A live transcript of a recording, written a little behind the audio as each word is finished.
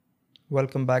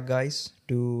Welcome back, guys,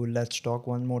 to Let's Talk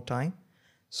one more time.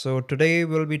 So, today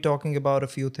we'll be talking about a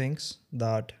few things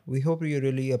that we hope you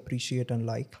really appreciate and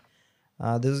like.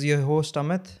 This is your host,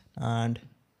 Amit, and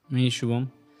Me, Shubham.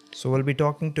 so we'll be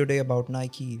talking today about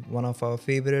Nike, one of our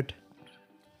favorite,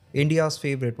 India's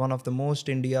favorite, one of the most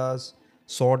India's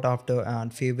sought after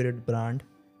and favorite brand,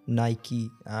 Nike.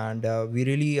 And we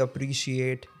really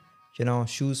appreciate,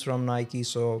 shoes from Nike.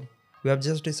 So, we have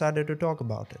just decided to talk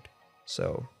about it.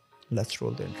 So, let's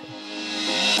roll the intro.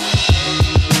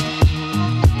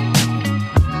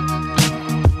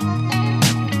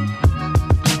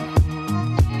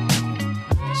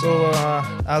 So,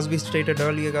 as we stated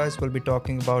earlier, guys, we'll be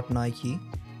talking about Nike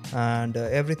and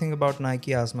everything about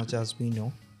Nike as much as we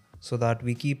know, so that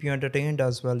we keep you entertained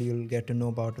as well. You'll get to know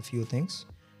about a few things.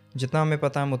 जितना हमें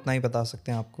पता है हम उतना ही बता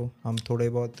सकते हैं आपको. हम थोड़े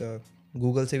बहुत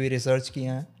गूगल से भी रिसर्च किए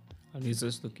हैं.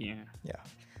 रिसर्च तो किए हैं. Yeah.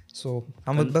 So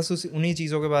हम बस उन्हीं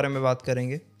चीज़ों के बारे में बात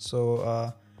करेंगे.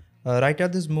 So right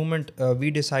at this moment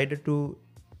we decided to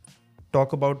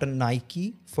talk about a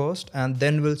Nike first, and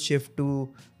then we'll shift to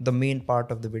the main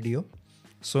part of the video.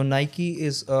 So Nike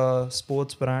is a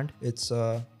sports brand. It's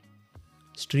it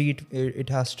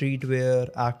has streetwear,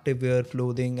 activewear,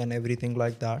 clothing, and everything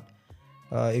like that.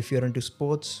 If you're into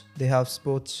sports, they have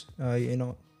sports,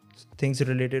 things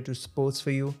related to sports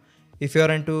for you. If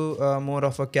you're into more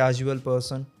of a casual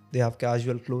person, they have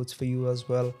casual clothes for you as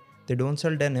well. They don't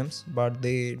sell denims, but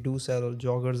they do sell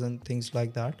joggers and things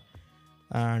like that.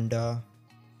 And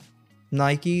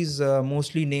Nike is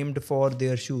mostly named for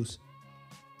their shoes.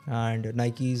 And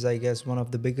Nike is, I guess, one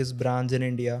of the biggest brands in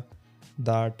India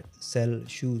that sell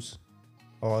shoes,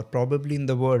 or probably in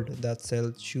the world that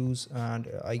sells shoes. And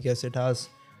I guess it has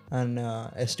an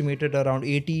estimated around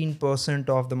 18%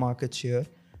 of the market share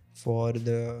for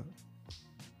the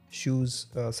shoes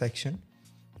section.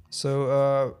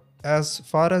 So as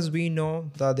far as we know,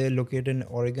 that they're located in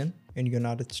Oregon in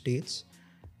United States.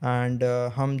 And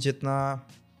हम जितना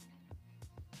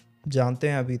जानते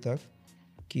हैं अभी तक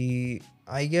कि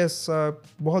I guess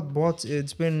बहुत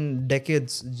it's been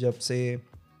decades जब से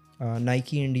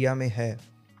नाइकी इंडिया में है.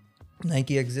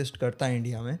 नाइकी एग्जिस्ट करता है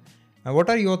इंडिया में. What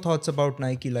are your thoughts about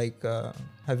Nike? Like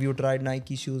have you tried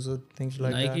Nike shoes और थिंग्स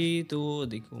लाइक दैट? नाइकी तो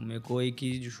देखो, मेरे को एक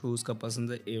ही जो शूज़ का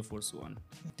पसंद है, एयर फोर्स 1.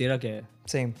 तेरा क्या है?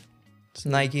 Same.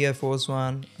 Nike air force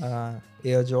 1,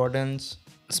 air Jordans.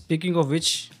 Speaking of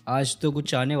which, आज तो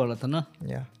कुछ आने वाला था ना.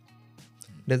 Yeah.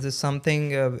 This is something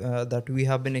that we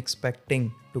have been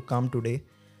expecting to come today.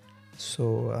 So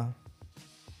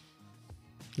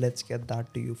let's get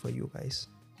that to you for you guys.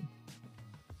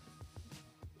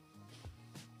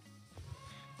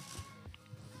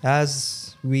 As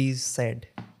we said,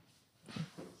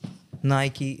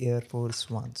 Nike Air Force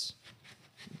Ones.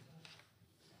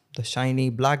 The shiny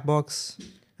black box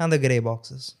and the grey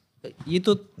boxes. ये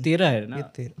तो तेरा है ना. ये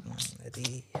तेरा.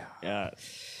 यार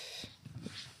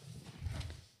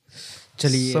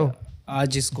चलिए, So,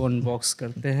 आज इसको अनबॉक्स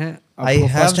करते हैं. I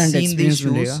have first hand seen these experience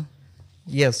shoes. मिलेगा.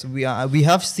 Yes, we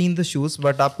have seen the shoes,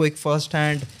 but आपको एक first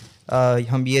hand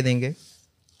हम ये देंगे.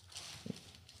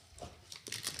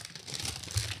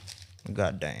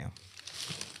 God damn.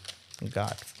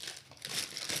 God.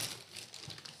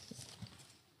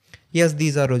 Yes,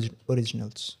 these are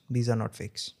originals. These are not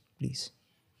fakes. Please.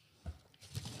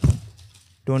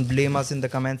 Don't blame us in the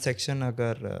comment section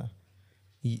अगर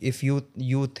if you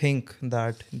think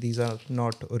that these are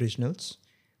not originals.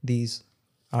 These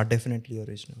are definitely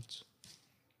originals.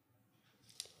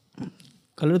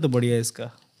 Colour तो बढ़िया है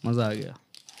इसका, मज़ा आ गया.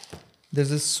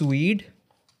 This is Swede,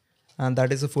 and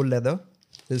that is a full leather.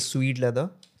 This is Swede leather.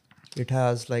 It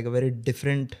has like a very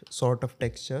different sort of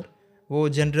texture. वो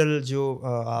general जो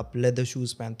आप leather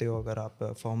shoes पहनते हो, अगर आप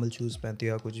फॉर्मल शूज़ पहनते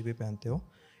हो या कुछ भी पहनते हो,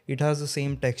 it has the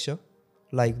same texture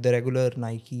like the regular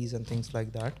Nikes and things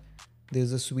like that. There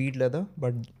is a Swede leather,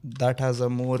 but that has a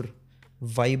more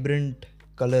vibrant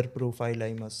color profile,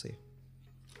 I must say.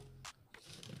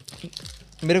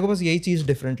 मेरे को बस यही चीज़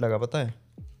डिफरेंट लगा, पता है,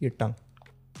 ये टंग.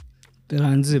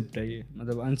 तेरा अनजिप्ड है ये,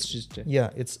 मतलब अनस्टिच्ड है. Yeah,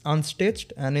 it's unstitched,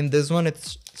 and in this one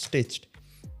it's stitched.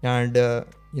 And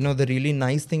the really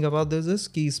nice thing about this is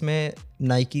कि इसमें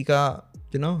Nike का,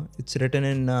 it's written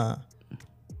in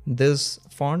this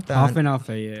font. Half and half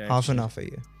है ये. Half and half है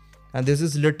ये. And this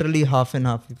is literally half and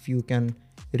half, if you can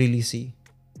really see.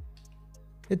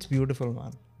 It's beautiful,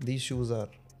 man. These shoes are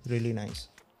really nice.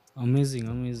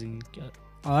 Amazing. क्या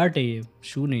art है ये,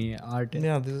 शू नहीं है, art है.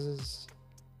 Yeah, this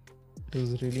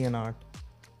is really an art.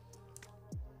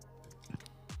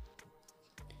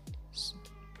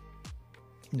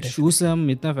 Shoes से हम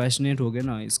इतना फैशनेट हो गए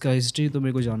ना, इसका हिस्ट्री तो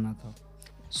मेरे को जानना था.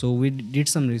 So we did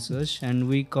some research and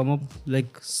we come up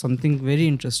like something very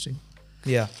interesting.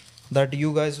 Yeah, that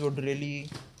you guys would really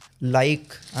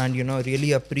like and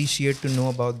really appreciate to know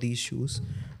about these shoes.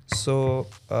 So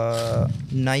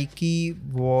Nike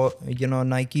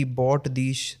bought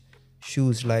these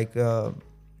shoes like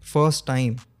first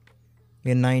time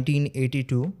in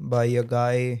 1982 by a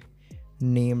guy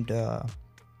named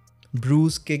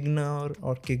Bruce Kignor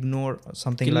or Kignor or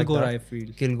something like Kilgore, that. I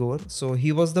feel. Kilgore. So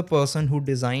he was the person who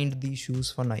designed these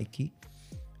shoes for Nike.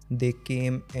 They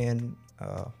came in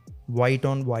white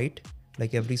on white,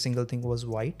 like every single thing was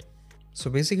white. So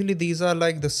basically these are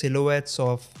like the silhouettes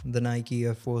of the Nike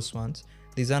Air Force Ones.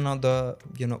 These are not the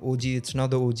OG, it's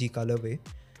not the OG colorway.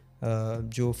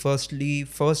 जो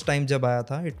first time जब आया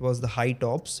था, it was the high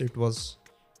tops. It was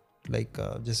like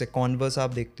जैसे Converse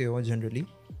आप देखते हो generally,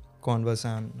 Converse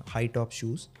and high top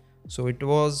shoes. So it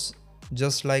was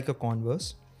just like a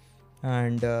Converse,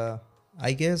 and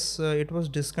I guess it was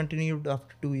discontinued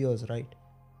after 2 years, right?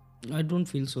 I don't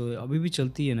feel so. अभी भी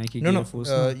चलती है Nike No, की no. Air force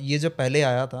ये जब पहले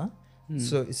आया था,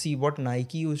 so see what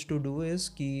Nike used to do is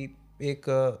कि एक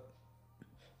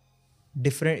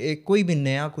डिफरेंट एक कोई भी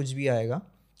नया कुछ भी आएगा,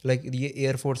 लाइक ये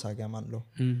एयरफोर्स आ गया मान लो,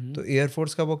 तो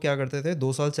एयरफोर्स का वो क्या करते थे,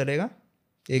 2 साल चलेगा,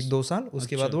 1-2 साल,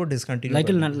 उसके बाद वो डिसकंटिन्यू लाइक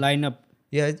लाइन अप,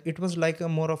 या it was like a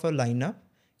more of a line up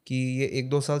कि ये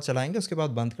 1-2 साल चलाएंगे, उसके बाद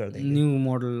बंद कर देंगे. न्यू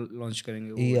मॉडल लॉन्च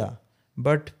करेंगे वो. Yeah,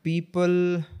 but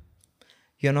people,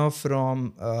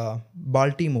 from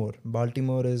Baltimore.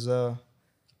 Baltimore is a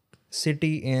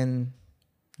city in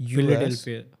US.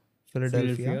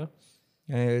 Philadelphia.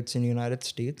 It's in United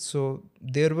States. So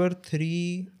there were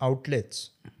 3 outlets.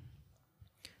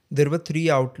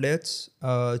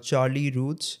 Charlie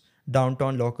Roots,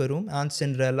 Downtown Locker Room, and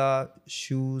Cinderella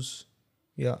Shoes,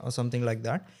 or something like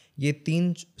that. ये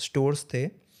 3 stores थे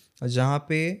जहाँ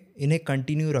पे इन्हें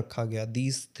continue रखा गया.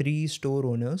 These 3 store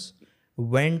owners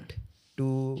went to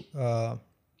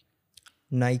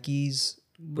Nike's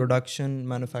production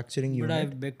manufacturing But I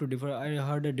unit. beg to differ. I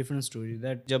heard a different story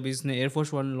that जब इसने air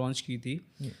force one launch की थी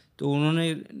तो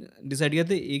उन्होंने डिसाइड किया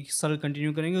था 1 साल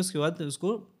कंटिन्यू करेंगे, उसके बाद उसको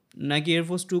नाइकी एयर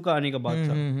फोर्स 2 का आने का बात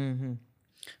था.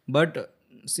 But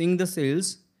seeing the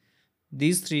sales,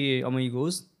 these 3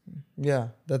 amigos, Yeah,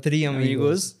 the 3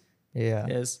 amigos. Yeah.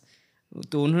 yes,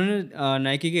 तो उन्होंने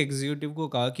नाइकी के एग्जीक्यूटिव को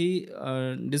कहा कि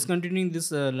discontinuing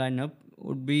this lineup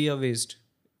would be a waste.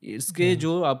 इसके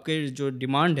जो आपके जो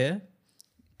डिमांड है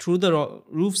थ्रू द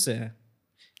रूफ से है,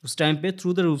 उस टाइम पे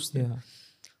थ्रू द रूफ से.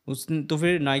 उस तो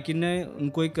फिर नाइकी ने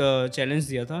उनको एक चैलेंज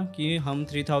दिया था कि हम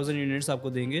 3000 यूनिट्स आपको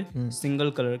देंगे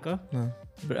सिंगल कलर का,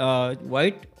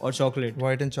 वाइट और chocolate,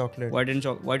 White and chocolate. White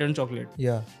and chocolate.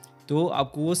 Yeah. तो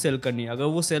आपको वो सेल करनी है. अगर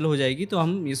वो सेल हो जाएगी तो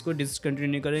हम इसको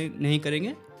डिसकंटिन्यू नहीं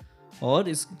करेंगे और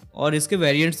इसके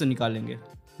वेरिएंट्स निकालेंगे.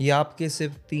 ये आपके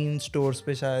सिर्फ 3 स्टोर्स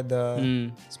पे शायद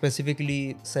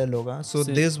स्पेसिफिकली सेल होगा. So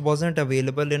this wasn't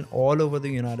available in all over the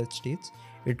United states.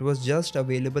 It was just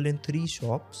available in 3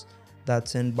 shops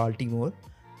that's in Baltimore.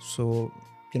 So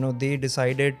they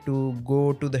decided to go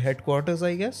to the headquarters, I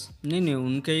guess. नहीं,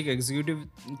 उनके एक executive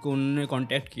को उन्होंने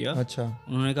contact किया. अच्छा.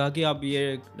 उन्होंने कहा कि आप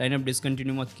ये लाइनअप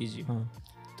डिसकंटिन्यू मत कीजिए.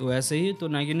 तो ऐसे ही तो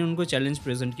नाइकी ने उनको चैलेंज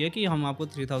प्रेजेंट किया कि हम आपको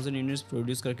 3000 यूनिट्स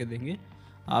प्रोड्यूस करके देंगे.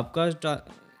 आपका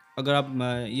अगर आप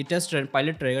ये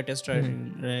पायलट रहेगा, टेस्ट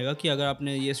रहेगा कि अगर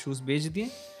आपने ये शूज़ बेच दिए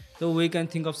तो we can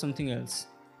think of something else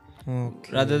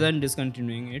rather than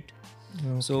discontinuing it.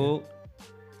 सो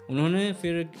उन्होंने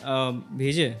फिर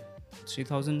भेजे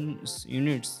 3000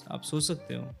 यूनिट्स. आप सोच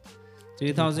सकते हो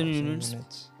 3000 यूनिट्स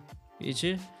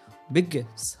पीछे बिक गए,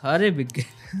 सारे बिक गए.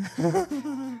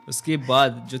 उसके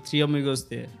बाद जो 3 अमीगोस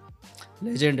थे,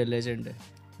 लेजेंड है.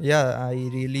 Yeah, I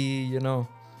really,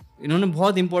 इन्होंने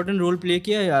बहुत इंपॉर्टेंट रोल प्ले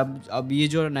किया है. अब ये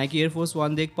जो नाइकी एयर फोर्स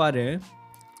वन देख पा रहे हैं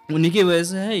उन्हीं की वजह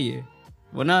से है ये,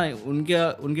 वरना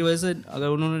उनकी वजह से अगर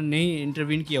उन्होंने नहीं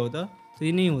इंटरवीन किया होता तो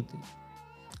ये नहीं होती.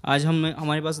 आज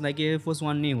हमारे पास नाइकी एयर फोर्स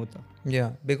वन नहीं होता.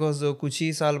 बिकॉज कुछ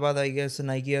ही साल बाद I guess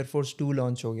Nike air force 2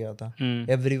 launch हो गया था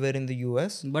everywhere in the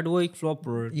US. But वो एक flop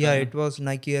product. It was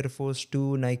Nike air force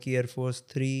 2, Nike air force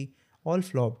 3, all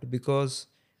flopped because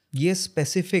ये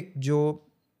स्पेसिफिक जो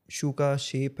शू का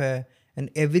शेप है and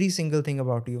every single thing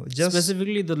about you, just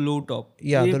specifically the low top.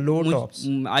 The low tops.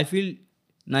 I feel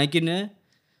Nike ने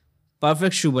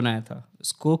perfect शू बनाया था.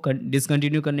 उसको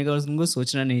discontinue करने का उनको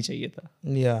सोचना नहीं चाहिए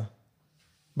था.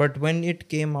 But when it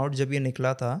came out, जब ये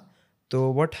निकला था,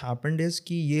 तो व्हाट हैपेंड इज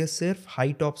कि ये सिर्फ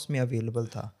हाई टॉप्स में अवेलेबल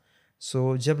था.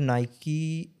 सो जब नाइकी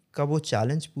का वो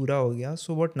चैलेंज पूरा हो गया,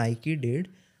 so what Nike did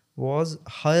was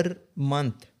हर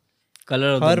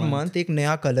मंथ एक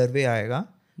नया कलरवे आएगा.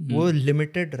 वो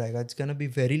लिमिटेड रहेगा, it's gonna be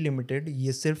very limited.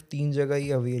 ये सिर्फ 3 जगह ही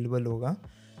अवेलेबल होगा.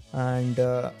 एंड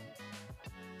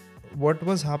व्हाट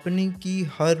वाज हैपनिंग कि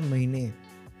हर महीने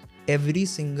every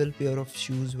single pair of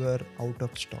shoes were out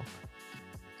of stock.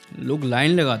 लोग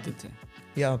लाइन लगाते थे,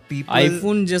 Yeah, people.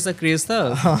 आईफोन जैसा क्रेज था.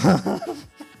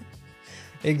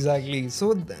 Exactly.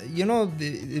 So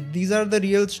these are the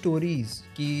real stories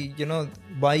ki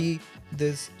why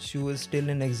this shoe is still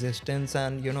in existence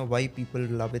and why people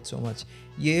love it so much.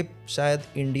 ये शायद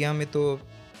India में तो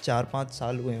 4-5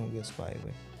 साल हुए होंगे इसको आए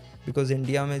हुए, because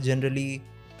इंडिया में generally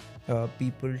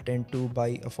people tend to buy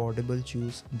affordable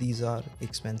shoes. These are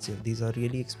expensive, these are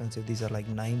really expensive, these are like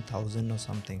 9,000 or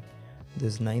something.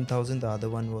 This 9,000, the other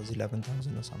one was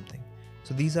 11,000 or something.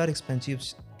 So these are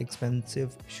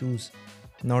expensive shoes.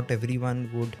 Not everyone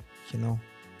would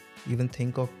even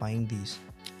think of buying these,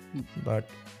 but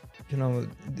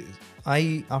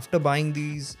I after buying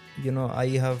these I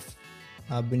have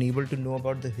been able to know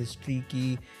about the history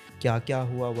ki क्या क्या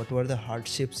हुआ, what were the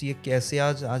hardships, ये कैसे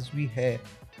आज भी है,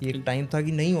 ये एक टाइम था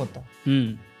कि नहीं होता.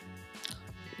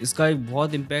 इसका एक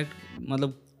बहुत इम्पैक्ट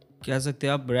मतलब कह सकते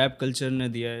हैं आप रैप कल्चर ने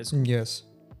दिया है इसको. Yes,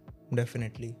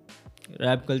 definitely.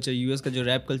 Rap culture, US का जो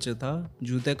रैप कल्चर था,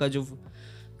 जूते का जो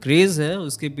क्रेज है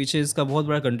उसके पीछे इसका बहुत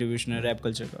बड़ा कंट्रीब्यूशन है रैप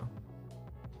कल्चर का.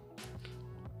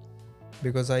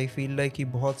 Because I feel like कि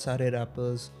बहुत सारे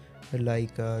rappers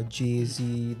like Jay-Z,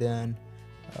 then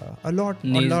a lot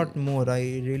more.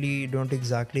 I really don't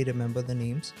exactly remember the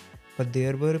names, but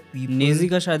there were people. Naezy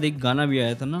का शायद एक गाना भी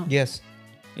आया था ना. Yes.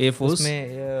 Air force.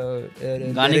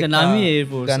 उसमें गाने का नाम ही एयर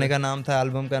फोर्स. गाने का नाम था,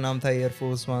 एल्बम का नाम था air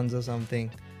force once or something.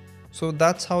 So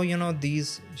that's how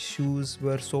these shoes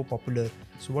were so popular.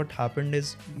 So what happened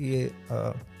is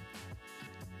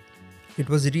it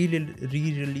was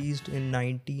re-released in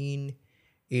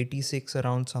 1986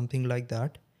 around, something like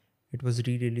that. It was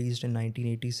re-released in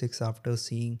 1986 after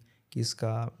seeing कि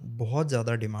इसका बहुत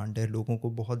ज़्यादा demand है, लोगों को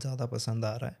बहुत ज़्यादा पसंद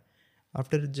आ रहा है.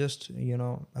 After just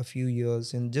a few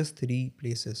years in just 3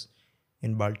 places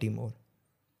in Baltimore.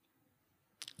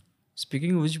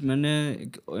 Speaking of which, मैंने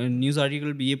न्यूज़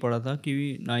आर्टिकल भी ये पढ़ा था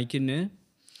कि नाइकी ने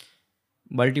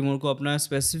बाल्टीमोर को अपना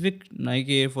स्पेसिफिक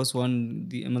नाइकी एयर फोर्स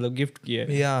 1 मतलब गिफ्ट किया है.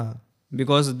 Yeah.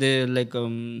 Because they like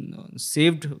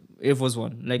saved Air Force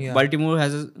One. Like Yeah. Baltimore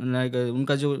has like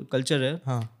उनका जो कल्चर है,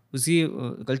 हाँ. उसी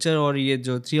कल्चर और ये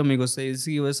जो 3 अमीगोस है,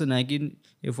 इसी की वजह से नाइकी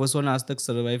एयर फोर्स 1 आज तक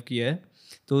सर्वाइव किया है.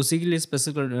 तो उसी के लिए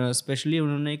स्पेशली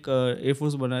उन्होंने एक एयर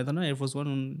फोर्स बनाया था ना, एयर फोर्स 1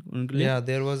 उनके लिए. Yeah,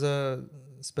 there was a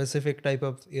specific type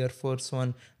of Air Force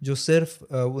One जो सिर्फ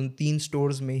उन 3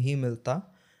 स्टोर्स में ही मिलता,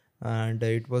 and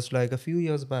it was like a few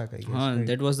years back, I guess. हाँ, right?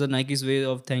 that was the Nike's way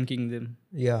of thanking them.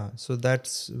 Yeah, so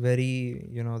that's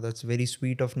very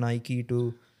sweet of Nike to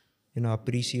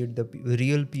appreciate the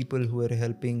real people who are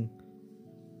helping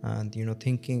and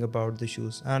thinking about the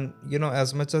shoes. And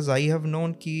as much as I have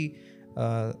known ki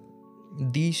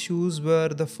these shoes were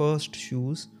the first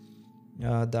shoes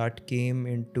that came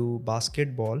into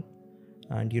basketball,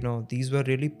 and these were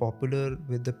really popular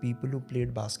with the people who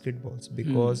played basketballs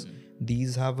because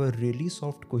these have a really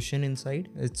soft cushion inside.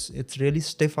 It's really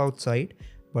stiff outside,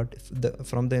 but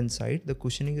from the inside the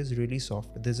cushioning is really soft.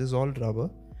 This is all rubber.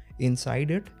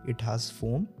 Inside it has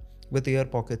foam with air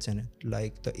pockets in it,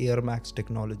 like the Air Max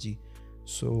technology.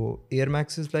 So Air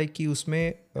Max is like कि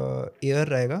उसमें air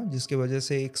रहेगा जिसके वजह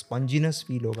से एक sponginess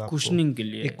feel होगा आपको. Cushioning के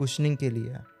लिए. एक cushioning के लिए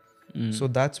है. So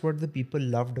that's what the people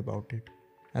loved about it,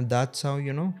 and that's how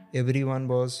everyone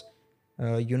was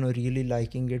really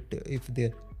liking it. If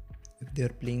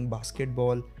they're playing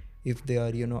basketball, if they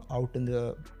are out in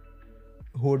the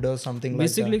hood or something like that.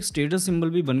 Basically एक status symbol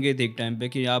भी बन गए थे एक time पे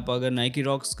कि आप अगर नाइकी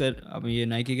रॉक्स कर, अब ये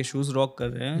नाइकी के शूज रॉक कर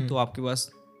रहे हैं तो आपके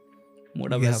पास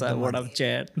मोटा पैसा, मोटा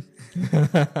chair.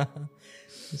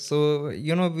 So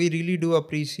we really do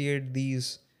appreciate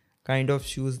these kind of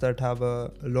shoes that have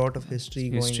a lot of history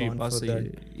going on for that.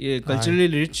 ये कल्चरली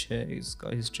रिच है इसका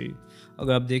हिस्ट्री.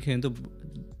 अगर आप देखें तो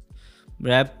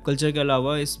रैप कल्चर के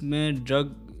अलावा इसमें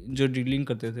ड्रग जो डीलिंग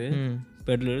करते थे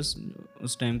पेडलर्स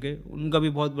उस टाइम के, उनका भी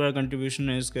बहुत बड़ा कंट्रीब्यूशन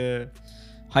है इसके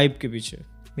हाइप के पीछे.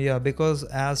 Yeah, because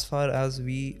as far as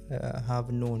we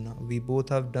have known, we both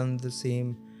have done the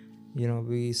same.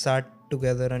 We sat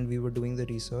together and we were doing the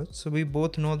research, so we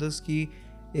both know this कि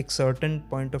एक certain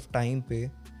point of time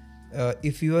पे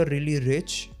if you are really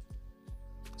rich,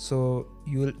 so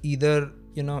you will either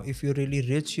if you're really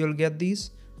rich you'll get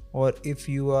these, or if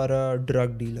you are a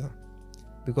drug dealer,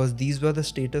 because these were the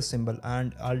status symbol.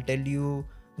 And I'll tell you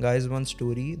guys one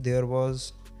story. There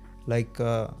was like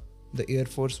the Air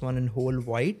Force One in whole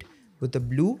white with a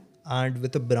blue and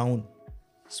with a brown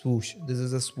swoosh. This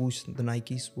is a swoosh, the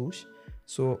Nike swoosh.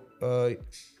 So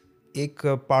एक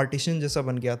partition जैसा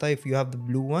बन गया था. If you have the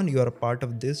blue one, you are a part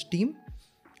of this team,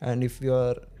 and if you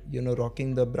are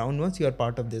rocking the brown ones, you are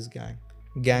part of this gang.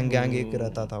 Gang एक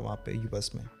रहता था वहाँ पे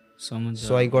यूएस में. समझ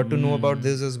So I got to know about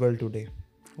this as well today.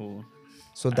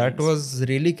 So that was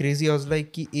really crazy. I was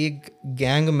like कि एक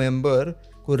gang member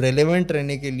को रेलेवेंट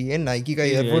रहने के लिए नाइकी का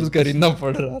एयरफोर्स खरीदना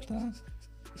पड़ रहा था.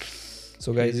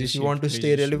 So guys, if you want to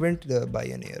stay relevant, buy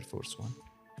an Air Force One.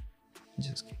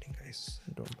 Just kidding guys,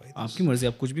 don't buy this. आपकी मर्जी,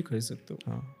 आप कुछ भी खरीद सकते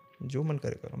हो. हाँ, जो मन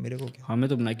करे करो, मेरे को क्या. हमें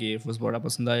तो नाइकी एयरफोर्स बड़ा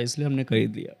पसंद आया इसलिए हमने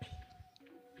खरीद लिया.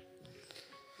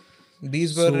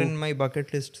 These were in my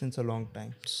bucket list since a long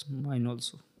time. Mine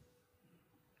also.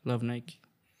 Love Nike.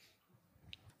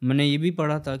 मैंने ये भी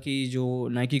पढ़ा था कि जो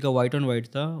नाइकी का वाइट ऑन वाइट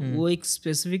था वो एक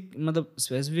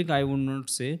specific I would not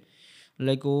say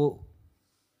like वो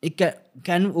एक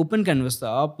ओपन कैनवस था.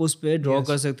 आप उस पर ड्रॉ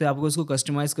कर सकते हो, आप उसको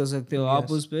कस्टमाइज कर सकते हो.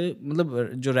 आप उस पर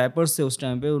मतलब जो रैपर्स थे उस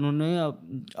टाइम पे उन्होंने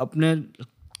अपने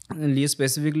लिए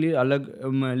स्पेसिफिकली अलग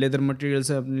लेदर मटेरियल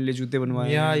से अपने लिए जूते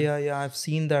बनवाए. Yeah, I've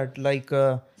seen that. Like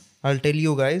I'll tell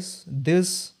you guys,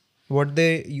 this what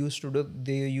they used to do.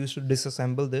 They used to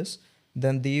disassemble this.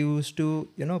 Then they used to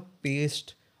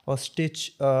paste or stitch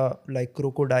like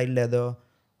crocodile leather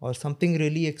or something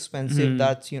really expensive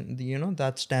that's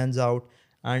that stands out.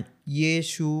 And ये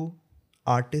shoe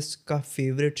artist का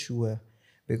favorite shoe है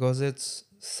because it's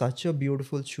such a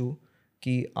beautiful shoe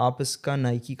कि आप इसका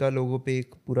Nike का लोगो पे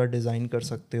एक पूरा डिज़ाइन कर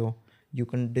सकते हो. You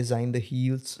can design the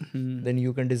heels, then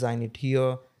you can design it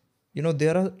here.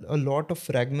 There are a lot of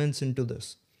fragments into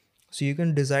this. So you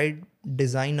can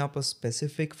design up a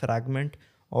specific fragment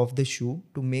of the shoe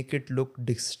to make it look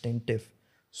distinctive.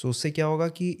 So उससे क्या होगा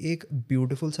कि एक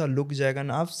beautiful सा look जाएगा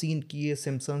ना. I've seen कि ये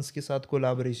सिम्पसन्स के साथ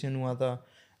कोलैबोरेशन हुआ था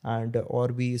and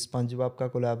और भी स्पंजबॉब का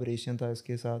कोलैबोरेशन था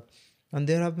इसके साथ. And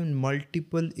there have been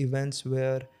multiple events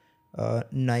where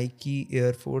Nike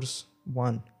Air Force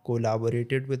One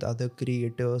collaborated with other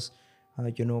creators,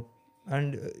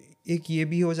 and एक ये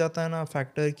भी हो जाता है ना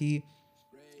फैक्टर कि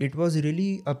it was really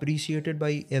appreciated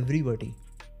by everybody.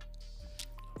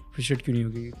 Appreciate क्यों नहीं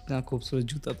होगी, इतना खूबसूरत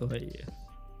जूता तो है ये.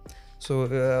 So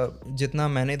जितना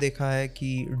मैंने देखा है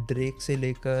कि ड्रेक से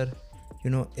लेकर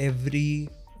every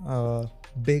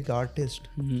big artist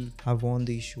have worn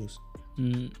these shoes.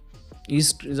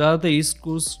 ज़्यादातर ईस्ट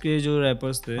कोस्ट के जो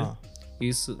रैपर्स थे,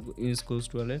 ईस्ट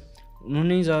कोस्ट वाले,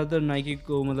 उन्होंने ही ज़्यादातर नाइकी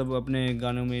को मतलब अपने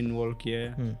गानों में इन्वॉल्व किया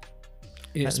है.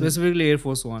 Specifically air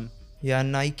force one. या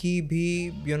नाइकी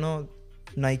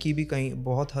भी कहीं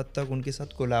बहुत हद तक उनके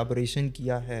साथ कोलैबोरेशन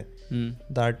किया है.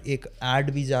 दैट एक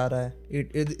ऐड भी जा रहा है.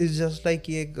 इट इज जस्ट लाइक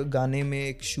कि एक गाने में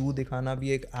एक शू दिखाना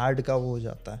भी एक ऐड का वो हो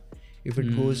जाता है. If it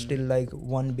goes till like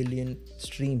 1 billion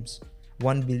streams,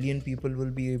 1 billion people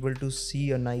will be able to see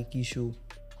a Nike shoe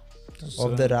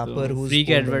of the rapper who's free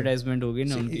advertisement होगी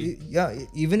ना उनकी. Yeah,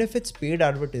 even if it's paid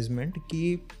advertisement कि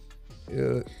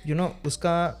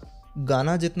उसका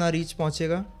गाना जितना रीच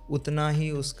पहुंचेगा उतना ही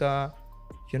उसका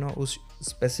उस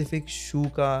स्पेसिफिक शू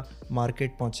का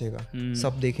मार्केट पहुंचेगा.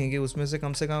 सब देखेंगे उसमें से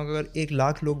कम अगर 1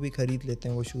 लाख लोग भी खरीद लेते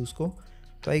हैं वो शूज़ को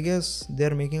तो I guess they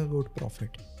are making a good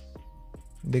profit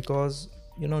because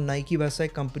Nike वैसा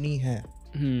एक कंपनी है.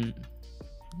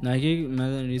 नाइकी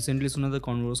मैं रिसेंटली सुना था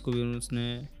कॉन्वर्स को भी उसने.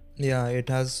 Yeah, it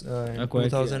has in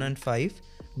 2005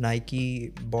 Nike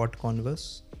bought Converse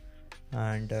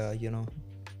and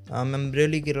I'm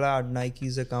really glad Nike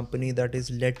is a company that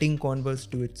is letting Converse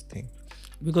do its thing.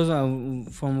 Because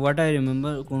from what I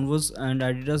remember, Converse and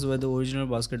Adidas were the original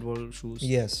basketball shoes.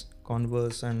 Yes,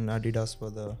 Converse and Adidas were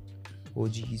the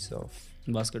OGs of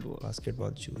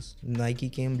basketball shoes. Nike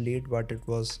came late, but it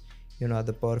was at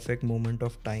the perfect moment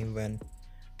of time when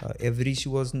every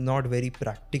shoe was not very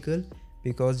practical.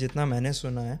 Because जितना मैंने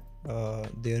सुना है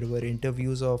there were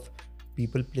interviews of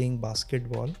people playing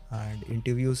basketball and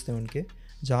interviews थे उनके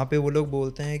जहाँ पे वो लोग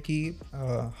बोलते हैं कि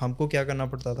हमको क्या करना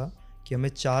पड़ता था कि हमें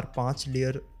 4-5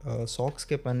 लेयर सॉक्स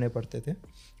के पहनने पड़ते थे,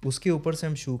 उसके ऊपर से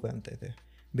हम शू पहनते थे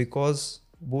बिकॉज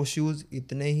वो शूज़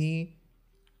इतने ही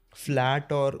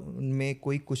फ्लैट और उनमें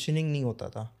कोई कुशनिंग नहीं होता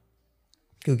था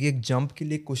क्योंकि एक जंप के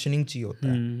लिए कुशनिंग चाहिए होता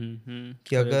है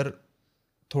कि अगर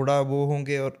थोड़ा वो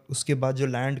होंगे और उसके बाद जो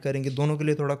लैंड करेंगे दोनों के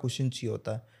लिए थोड़ा कुशन चाहिए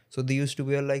होता है. So they used to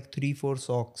wear like 3-4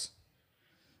 socks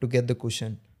to get the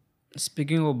cushion.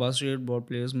 Speaking of basketball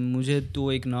players, मुझे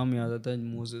तो एक नाम याद आता है,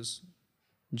 मोजेस,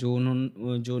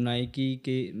 जो नाइकी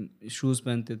के शूज़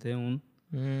पहनते थे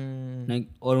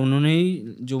और उन्होंने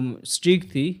ही जो स्ट्रीक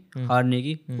थी हारने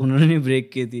की उन्होंने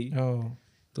ब्रेक की थी.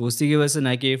 तो उसी की वजह से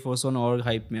नाइकी एयर फोर्स वन और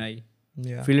हाइप में आई.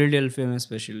 फिलाडेल्फिया में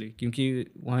स्पेशली क्योंकि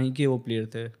वहीं के वो प्लेयर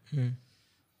थे.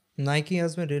 Nike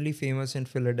has been really famous in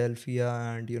Philadelphia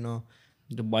and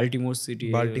the Baltimore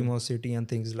City and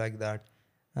things like that.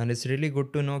 And it's really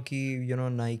good to know कि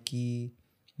Nike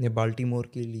ने Baltimore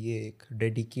के लिए एक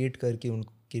dedicate करके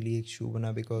के लिए एक शू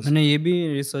बना, बिकॉज मैंने ये भी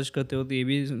रिसर्च करते वक्त ये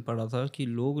भी पढ़ा था कि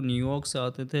लोग न्यूयॉर्क से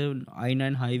आते थे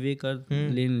I-9 हाईवे का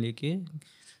लेन लेके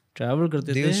ट्रैवल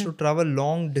करते they थे। used to travel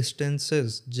long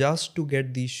distances just to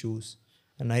get these shoes,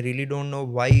 and I really don't know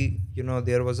why,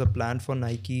 there was a plan for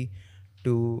Nike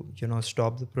to,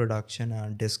 stop the production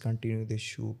and discontinue this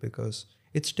shoe, because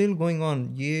it's still going on.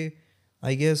 ये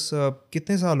I guess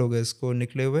कितने साल हो गए इसको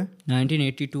निकले हुए?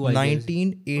 1982 I guess.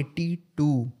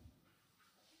 1982.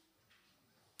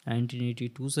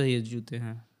 1982 से ये जूते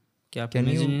हैं। क्या आप Can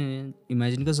you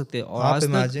इमेजिन कर सकते हैं? और आप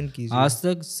imagine कीजिए, आज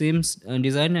तक सेम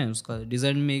डिज़ाइन है उसका।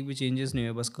 डिज़ाइन में एक भी चेंजेस नहीं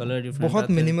है, बस कलर डिफरेंट बहुत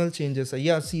आते हैं। मिनिमल चेंजेस है।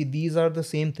 या see these are the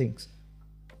same things.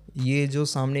 ये जो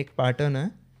सामने एक पैटर्न है,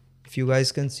 if you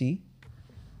guys can see,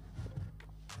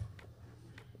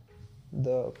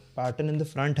 the pattern in the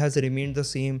front has remained the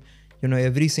same,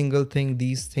 every single thing,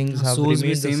 these things have souls भी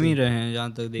remained the same he same. रहे हैं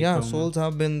जहाँ तक देख रहा Yeah, हूँ मैं। soles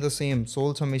have been the same.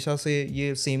 soles हमेशा से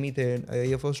ये सेम ही थे।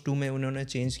 ये फर्स्ट 2 में उन्होंने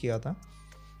चेंज किया था,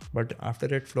 बट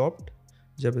आफ्टर इट फ्लॉप्ड,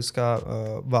 जब इसका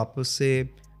वापस से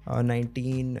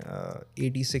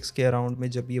 1986 के अराउंड में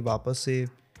जब ये वापस से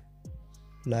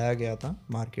लाया गया था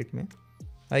मार्केट में,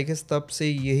 आई गेस तब से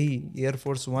यही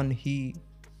एयरफोर्स 1 ही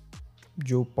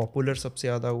जो पॉपुलर सबसे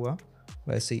ज़्यादा हुआ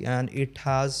वैसे ही। And it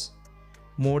has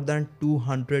more than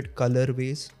 200 colour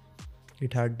veg.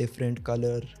 It had different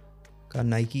colour का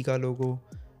नाइकी का लोगो,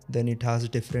 then it has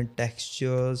different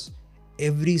textures,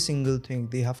 every single thing.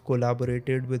 They have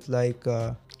collaborated with like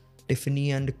Tiffany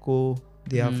and को,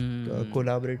 they have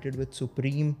collaborated with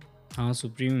supreme. हाँ,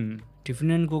 supreme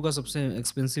tiffin and को का सबसे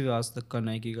expensive है आज तक का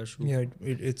नाइकी का शू।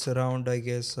 It's around I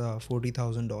guess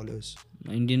 $40,000।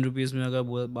 Indian rupees में अगर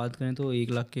बात करें तो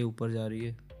 1 लाख के ऊपर जा रही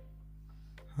है।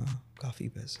 हाँ, काफ़ी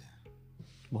पैसे हैं,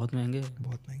 बहुत महंगे हैं।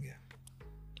 बहुत महंगे हैं,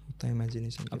 उतना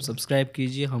इमेजिनेशन। आप सब्सक्राइब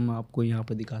कीजिए, हम आपको यहाँ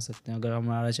पर दिखा सकते हैं। अगर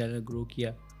हमारा चैनल ग्रो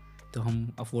किया तो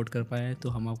हम अफोर्ड कर पाए तो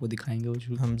हम आपको दिखाएंगे वो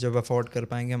शूज़। हम जब अफोर्ड कर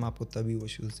पाएंगे हम आपको तभी वो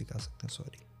शूज़ दिखा सकते हैं।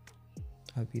 सॉरी,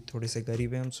 अभी थोड़े से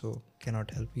गरीब हैं हम, सो कैन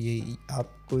नॉट हेल्प। ये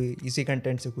आपको इसी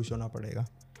कंटेंट से खुश होना पड़ेगा।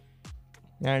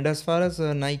 And as far as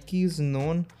Nike is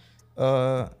known,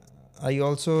 I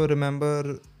also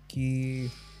remember कि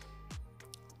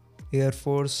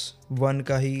एयरफोर्स 1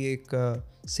 का ही एक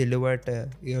सिलुएट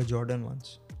है, एयर जॉर्डन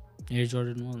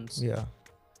 1। या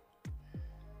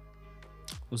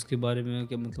उसके बारे में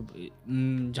क्या मतलब,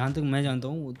 जहाँ तक मैं जानता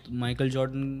हूँ माइकल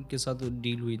जॉर्डन के साथ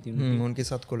डील हुई थी उनके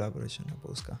साथ कोलैबोरेशन है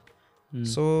वो उसका।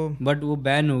 सो बट वो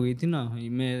बैन हो गई थी ना।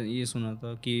 मैं ये सुना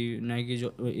था कि नाइकी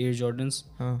एयर जॉर्डन्स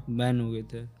बैन हो गए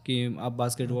थे कि आप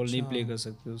बास्केटबॉल नहीं प्ले कर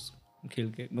सकते उस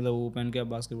खेल के, मतलब वो पहन के आप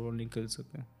बास्केटबॉल नहीं खेल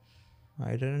सकते।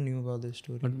 I didn't knew about this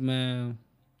story, but मैं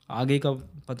आगे का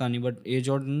पता नहीं। But air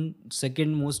Jordan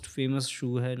second most famous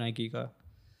shoe है नाइकी का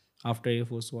after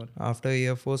air force 1। After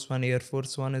air force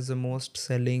 1 is the most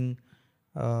selling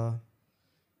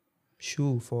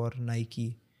shoe for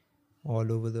Nike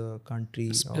all over the country.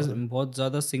 बहुत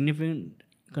ज़्यादा सिग्निफिकेंट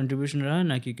कंट्रीब्यूशन रहा है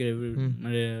नाइकी के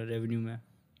रेवेन्यू में।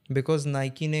 बिकॉज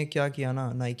नाइकी ने क्या किया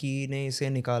ना, नाइकी ने इसे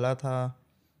निकाला था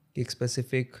एक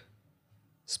स्पेसिफिक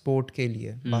स्पोर्ट के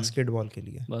लिए, बास्केटबॉल के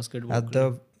लिए,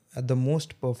 at the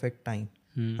most perfect time.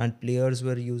 And players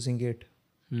were using it,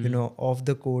 off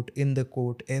the court, in the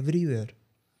court, everywhere.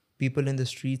 People in the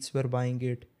streets were buying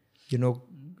it,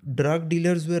 drug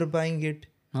dealers were buying it.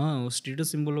 हाँ, वो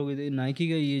status symbol हो गई थी। Nike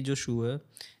का ये जो शू है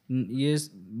ये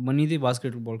बनी थी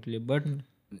बास्केटबॉल के लिए, बट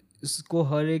इसको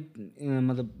हर एक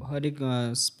मतलब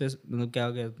क्या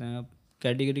कहते हैं,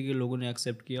 कैटेगरी के लोगों ने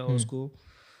एक्सेप्ट किया और उसको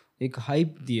एक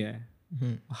हाइप दिया है।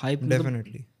 हाइप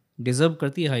डेफिनेटली डिजर्व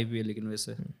करती है हाइप ये, लेकिन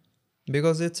वैसे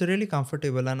because it's really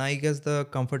comfortable. And I guess the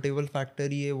comfortable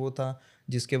factor ये वो था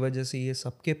जिसके वजह से ये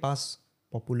सबके पास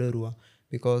पॉपुलर हुआ।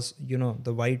 Because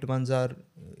the white ones are,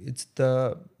 it's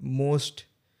the most,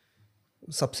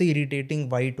 सबसे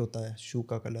इरिटेटिंग वाइट होता है शू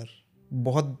का कलर,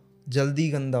 बहुत जल्दी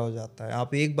गंदा हो जाता है।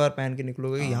 आप एक बार पहन के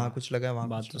निकलोगे, यहाँ कुछ लगा है वहाँ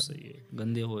बात तो सही है,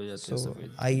 गंदे हो जाते हैं। So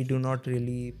I do not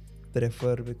really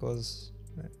prefer, because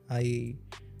I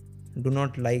do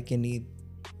not like any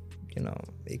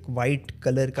एक वाइट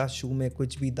कलर का शू में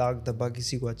कुछ भी दाग धब्बा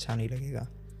किसी को अच्छा नहीं लगेगा।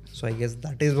 सो I guess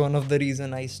that is one of the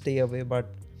reason I stay away, but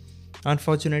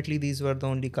unfortunately these were the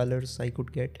only colours I could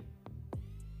get,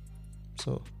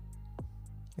 so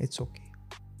it's okay.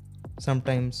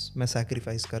 Sometimes मैं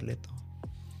सैक्रिफाइस कर लेता हूँ,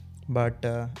 but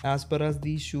as per as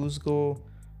these shoes को,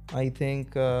 I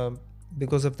think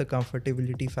because of the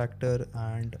comfortability factor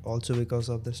and also because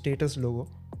of the status logo,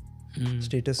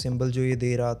 status symbol जो ये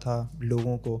दे रहा था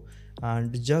लोगों को,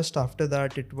 and just after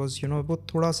that it was वो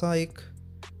थोड़ा सा एक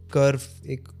कर्व,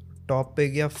 एक टॉप पे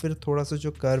गया, फिर थोड़ा सा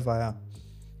जो कर्व आया,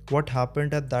 what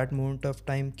happened at that moment of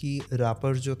time कि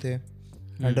रैपर्स जो थे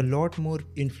and a lot more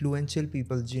influential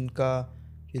people जिनका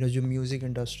जो म्यूज़िक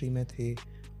इंडस्ट्री में थे,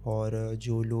 और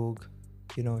जो लोग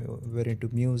were into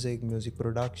music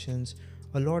productions,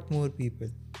 a lot more people.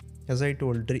 As I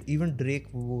told, even Drake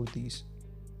wore these.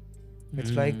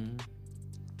 It's like,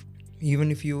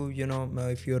 even if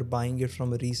if you're buying it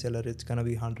from a reseller, it's gonna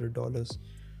be $100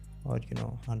 or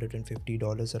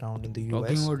 $150 around in the US.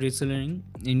 Talking about reselling,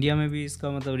 India में भी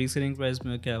इसका मतलब reselling price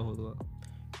में क्या होगा?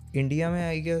 India में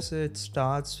I guess it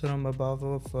starts from above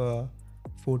of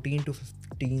 14 to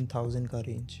 15,000 का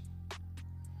range.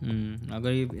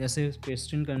 अगर ये ऐसे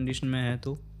पेस्टिन कंडीशन में है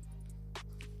तो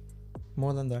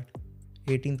more than that,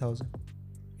 18,000,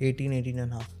 18 and a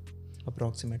half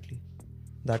approximately.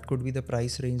 That could be the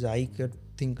price range I could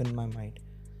think in my mind,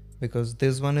 because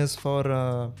this one is for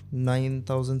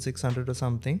 9,600 or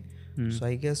something. So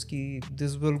I guess कि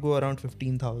this will go around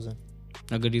 15,000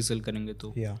 अगर resale करेंगे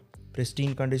तो. Yeah,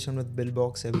 pristine condition with bill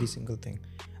box, every single thing.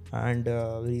 And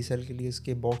resale के लिए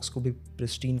इसके box को भी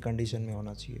pristine condition में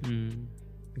होना चाहिए,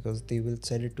 because they will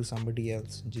sell it to somebody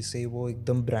else जिसे वो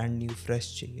एकदम brand new fresh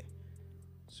चाहिए.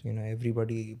 So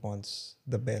everybody wants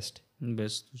the best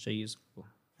तो चाहिए सबको.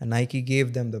 and Nike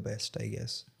gave them the best, I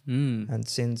guess. And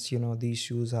since these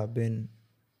shoes have been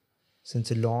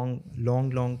since a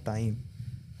long time,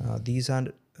 these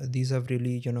have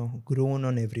really grown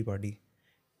on everybody,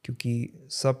 क्योंकि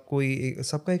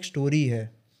सबका एक story है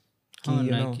कि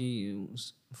Nike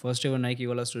first ever Nike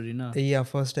वाला story ना. या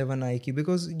फर्स्ट एवर नाइकी,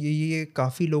 बिकॉज ये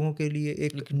काफ़ी लोगों के लिए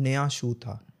एक नया शू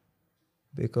था,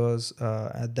 because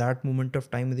at that moment of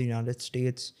time in the United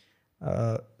states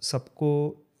सबको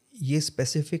ये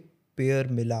स्पेसिफिक पेयर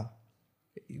मिला,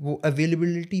 वो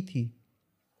अवेलेबिलिटी थी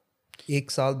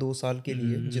 1 साल 2 साल के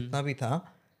लिए जितना भी था.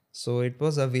 So it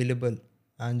was available,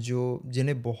 and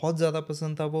जिन्हें बहुत ज़्यादा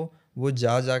पसंद था वो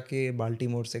जाके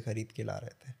बाल्टीमोर से ख़रीद के ला रहे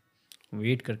थे,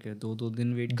 वेट करके 2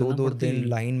 दिन वेट करना पड़ता, 2 दिन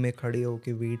लाइन में खड़े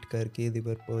होके वेट करके they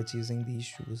were purchasing these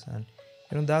shoes.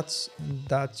 And that's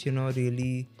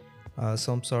really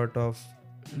some sort of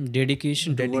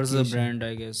dedication towards the brand,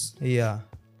 I guess. Yeah,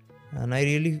 and I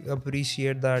really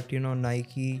appreciate that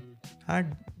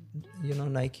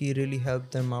Nike really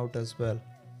helped them out as well,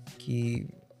 कि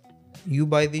you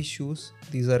buy these shoes,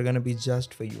 these are gonna be just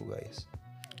for you guys.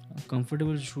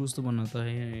 Comfortable shoes तो बनाता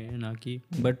है Nike,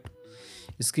 but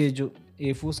इसके जो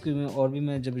air force के में और भी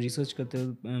मैं जब रिसर्च करते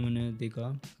हुए मैंने देखा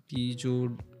कि जो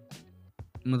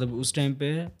मतलब उस टाइम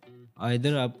पे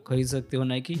आइदर आप खरीद सकते हो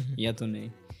नाइकी या तो नहीं.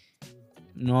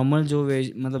 नॉर्मल जो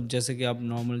वेज मतलब जैसे कि आप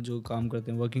नॉर्मल जो काम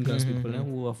करते हैं वर्किंग क्लास पीपल हैं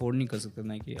वो अफोर्ड नहीं कर सकते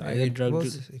नाइकी.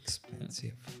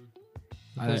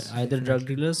 आइदर ड्रग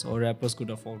डीलर्स और रैपर्स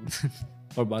कुड अफोर्ड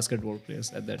और basketball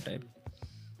players at that time.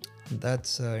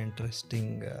 That's an interesting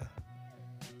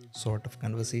sort of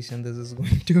conversation this is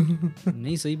going to.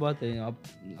 नहीं सही बात है.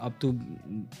 आप तो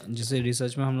जैसे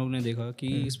रिसर्च में हम लोग ने देखा कि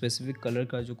स्पेसिफिक कलर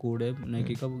का जो कोड है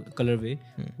नाइकी का कलर वे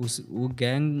वो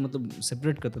गैंग मतलब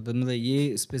सेपरेट करता था. मतलब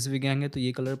ये स्पेसिफिक गैंग है तो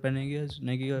ये कलर पहनेंगे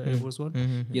नाइकी का एयरफोर्स वन,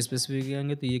 ये स्पेसिफिक गैंग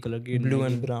है तो ये कलर के ब्लू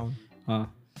एंड ब्राउन.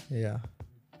 हाँ या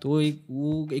तो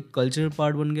एक कल्चरल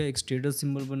पार्ट बन गया, एक स्टेटस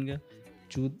सिंबल बन गया.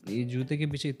 जूते के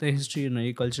पीछे इतना हिस्ट्री है ना,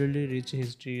 ये कल्चरली रिच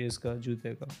हिस्ट्री है इसका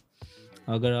जूते का.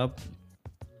 अगर आप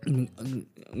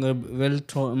मतलब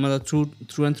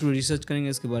थ्रू एंड थ्रू रिसर्च करेंगे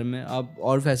इसके बारे में आप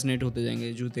और फैसिनेट होते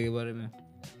जाएंगे जूते के बारे में.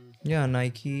 या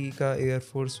नाइकी का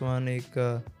एयरफोर्स वन एक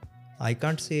I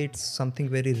can't say it's something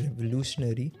very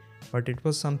revolutionary, but it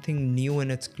was something new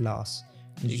in its class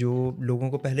जो लोगों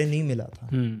को पहले नहीं मिला था.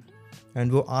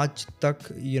 एंड वो आज तक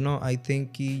आई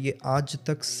थिंक कि ये आज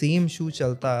तक सेम शू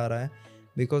चलता आ रहा है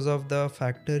because of the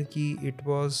factor कि it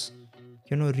was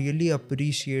really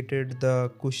appreciated, the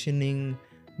cushioning,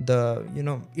 the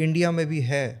India में भी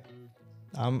है.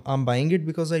 I'm buying it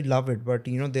because I love it, but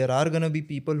there are gonna be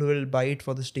people who will buy it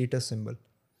for the status symbol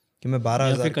कि मैं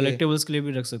 12,000 के collectibles के लिए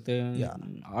भी रख सकते हैं.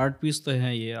 आर्ट पीस तो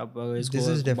है ये. आप अगर इसको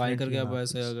बाय करके आप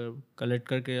ऐसे अगर कलेक्ट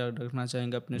करके रखना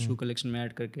चाहेंगे अपने शू कलेक्शन में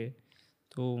ऐड करके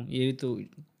तो ये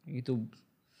तो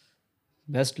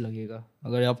बेस्ट लगेगा.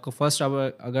 अगर आपका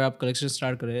अगर आप कलेक्शन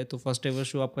स्टार्ट करें तो फर्स्ट एवर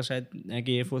शू आपका शायद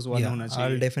नाइकी एयरफोर्स वन होना चाहिए.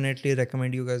 I'll definitely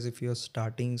recommend you guys if you're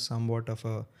starting somewhat of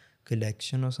a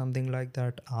collection or something like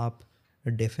that, आप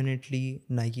definitely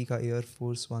Nike का Air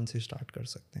Force One से start कर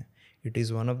सकते हैं. It is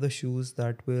one of the shoes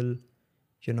that will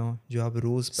जो आप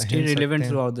रोज पहन सकते हैं. Stay relevant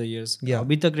throughout the years.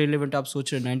 अभी तक relevant. आप सोच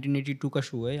रहे 1982 का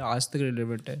शू है, आज तक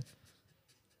relevant है.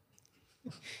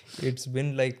 It's been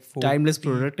like 40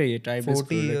 product है ये.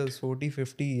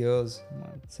 40-50 years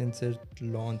since it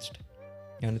launched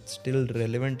and it's still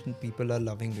relevant and people are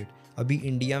loving it. अभी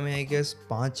इंडिया में I guess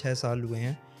 5-6 साल हुए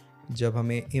हैं जब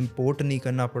हमें import नहीं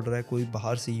करना पड़ रहा है, कोई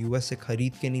बाहर से US से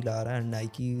ख़रीद के नहीं ला रहा है, and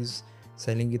Nike is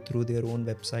selling it through their own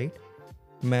website.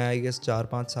 मैं I guess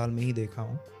 4-5 साल में ही देखा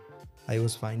हूँ. I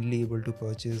was finally able to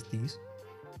purchase these.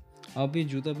 आप ये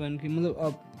जूता पहन के मतलब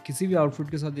आप किसी भी आउटफिट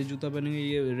के साथ ये जूता पहनेंगे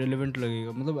ये रेलेवेंट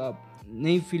लगेगा, मतलब आप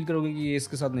नहीं फील करोगे कि ये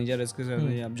इसके साथ नहीं जा रहा, इसके साथ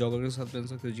नहीं, आप जॉगर के साथ पहन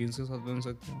सकते हो, जीन्स के साथ पहन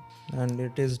सकते हो. And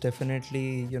it is definitely,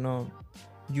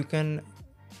 you can,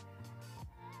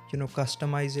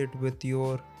 customize it with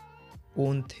your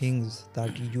own things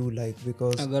that you like,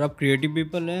 because अगर आप क्रिएटिव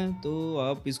पीपल हैं तो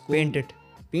आप इसको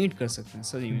पेंट कर सकते हैं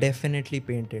सही में. Definitely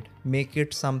paint it, make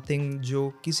it something जो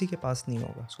किसी के पास नहीं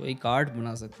होगा. सो एक आर्ट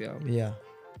बना सकते हैं आप. Yeah,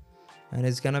 and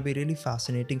it's gonna be really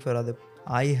fascinating for other.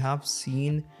 I have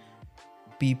seen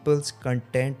people's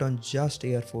content on just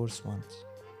Air Force Ones.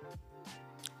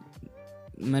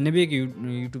 मैंने भी एक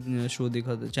यूट्यूब शो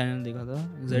देखा था, चैनल देखा था,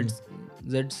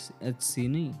 ZHC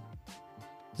नहीं,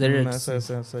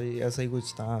 ऐसा ही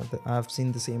कुछ था. I have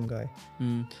seen the same guy.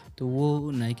 तो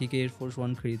वो नाइकी के एयरफोर्स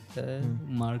 1 खरीदता है,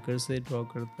 मार्कर से ड्रॉ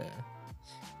करता है,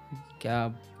 क्या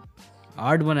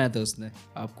आर्ट बनाया था उसने.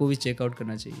 आपको भी चेकआउट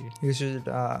करना चाहिए. You should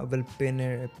will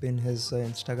pin his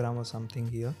Instagram or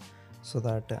something here, so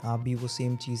that आप भी वो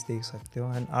सेम चीज़ देख सकते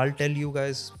हो. And I'll tell you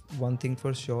guys one thing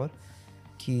for sure,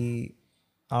 कि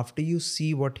after you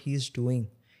see what he's doing,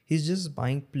 he's just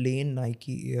buying plain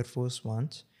Nike Air Force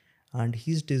Ones and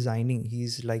he's designing,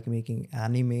 he's like making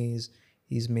animes,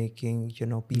 he's making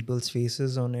people's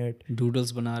faces on it,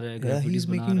 doodles बना रहा है, yeah, he's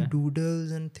making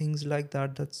doodles and things like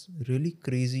that. That's really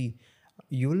crazy.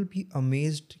 You will be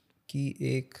amazed कि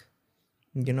एक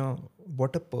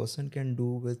what a person can do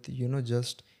with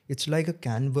just, it's like a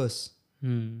canvas.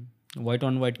 White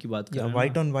on white की बात कर रहे हैं.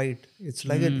 White on white, it's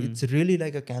like it's really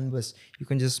like a canvas. You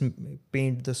can just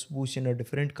paint the swoosh in a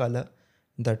different color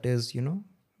that is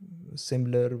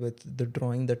similar with the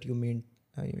drawing that you made,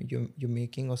 you're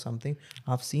making or something.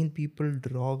 I've seen people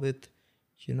draw with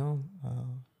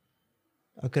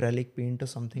acrylic paint or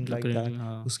something like that.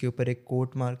 उसके ऊपर एक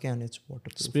coat मार के and it's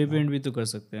waterproof. Spray paint भी तो कर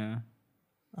सकते हैं.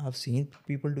 I've seen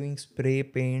people doing spray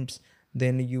paints.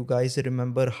 Then you guys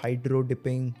remember hydro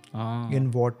dipping in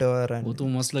water and वो तो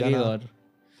मस्त लगेगा.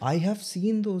 I have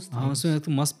seen those things. हाँ, उसमें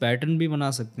तो मस्त पैटर्न भी बना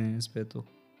सकते हैं इस पे. तो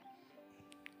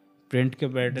प्रिंट के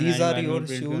pattern, these are your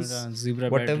shoes,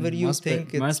 whatever you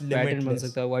think, it's pattern बन limitless.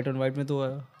 सकता है. व्हाइट ऑन व्हाइट में तो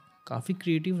काफी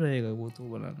क्रिएटिव रहेगा वो तो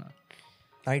बनाना.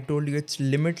 I told you it's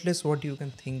limitless what you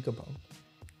can think about.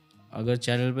 अगर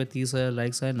चैनल पे 30,000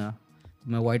 लाइक्स आए ना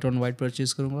तो मैं व्हाइट ऑन व्हाइट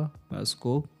परचेज करूँगा, मैं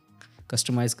उसको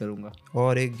कस्टमाइज करूँगा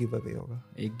और एक गिव अवे होगा.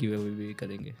 एक गिव अवे भी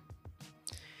करेंगे.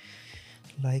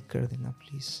 लाइक कर देना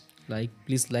please.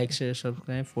 Like share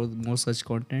subscribe for more such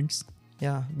contents.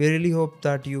 Yeah, we really hope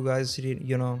that you guys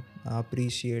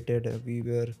appreciated. We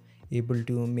were able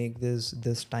to make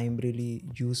this time really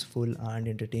useful and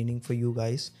entertaining for you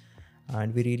guys,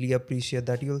 and we really appreciate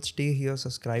that you'll stay here,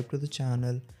 subscribe to the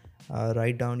channel,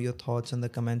 write down your thoughts in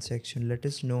the comment section. Let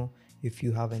us know if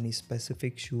you have any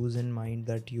specific shoes in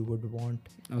mind that you would want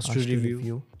us to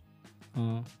review.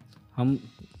 हम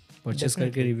purchase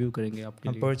करके review करेंगे आपके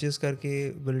लिए. हम purchase करके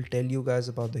will tell you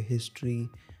guys about the history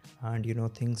and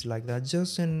things like that,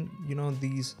 just in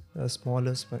these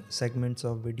smaller segments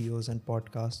of videos and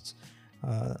podcasts.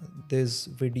 This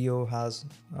video has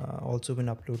also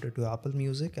been uploaded to Apple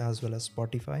Music as well as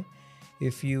Spotify.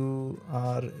 If you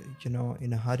are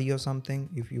in a hurry or something,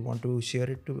 if you want to share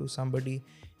it to somebody,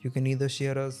 you can either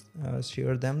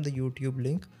share them the YouTube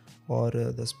link or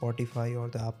the Spotify or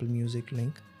the Apple Music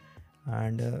link,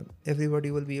 and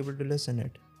everybody will be able to listen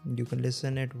it. You can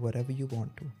listen it wherever you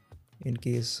want to. In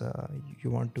case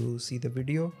you want to see the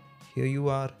video, here you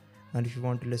are. And if you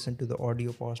want to listen to the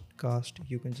audio podcast,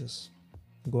 you can just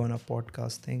go on a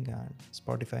podcast thing, and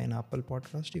Spotify and Apple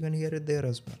podcast, you can hear it there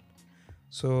as well.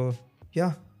 So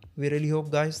yeah, we really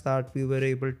hope guys that we were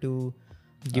able to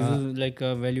give you like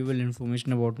a valuable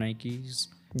information about Nike's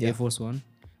Air Force 1,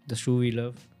 the shoe we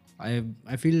love.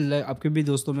 I feel like आपके भी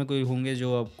दोस्तों में कोई होंगे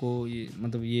जो आपको ये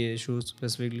मतलब ये शूज़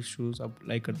स्पेसिफिकली शूज़ आप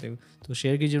लाइक करते हो, तो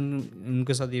शेयर कीजिए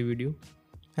उनके साथ ये video.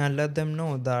 And let them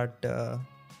know that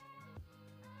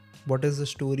what is the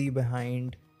story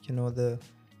behind the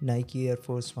Nike Air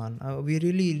Force One. We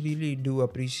really do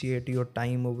appreciate your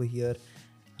time over here,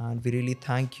 and we really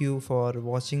thank you for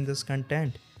watching this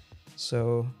content.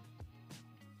 So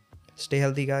stay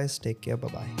healthy guys, take care, bye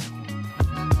bye.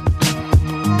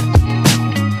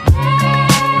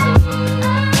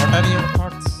 What are your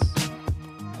thoughts?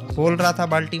 बोल रहा था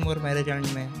Baltimore Maryland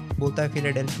में, बोलता है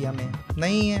Philadelphia में,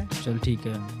 नहीं है. चल ठीक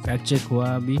है, फैक्ट चेक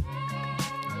हुआ अभी.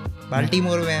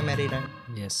 बाल्टीमोर में है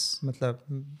मैरीलैंड. यस, मतलब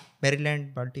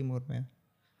मैरीलैंड बाल्टीमोर में है.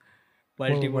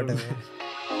 बाल्टीमोर.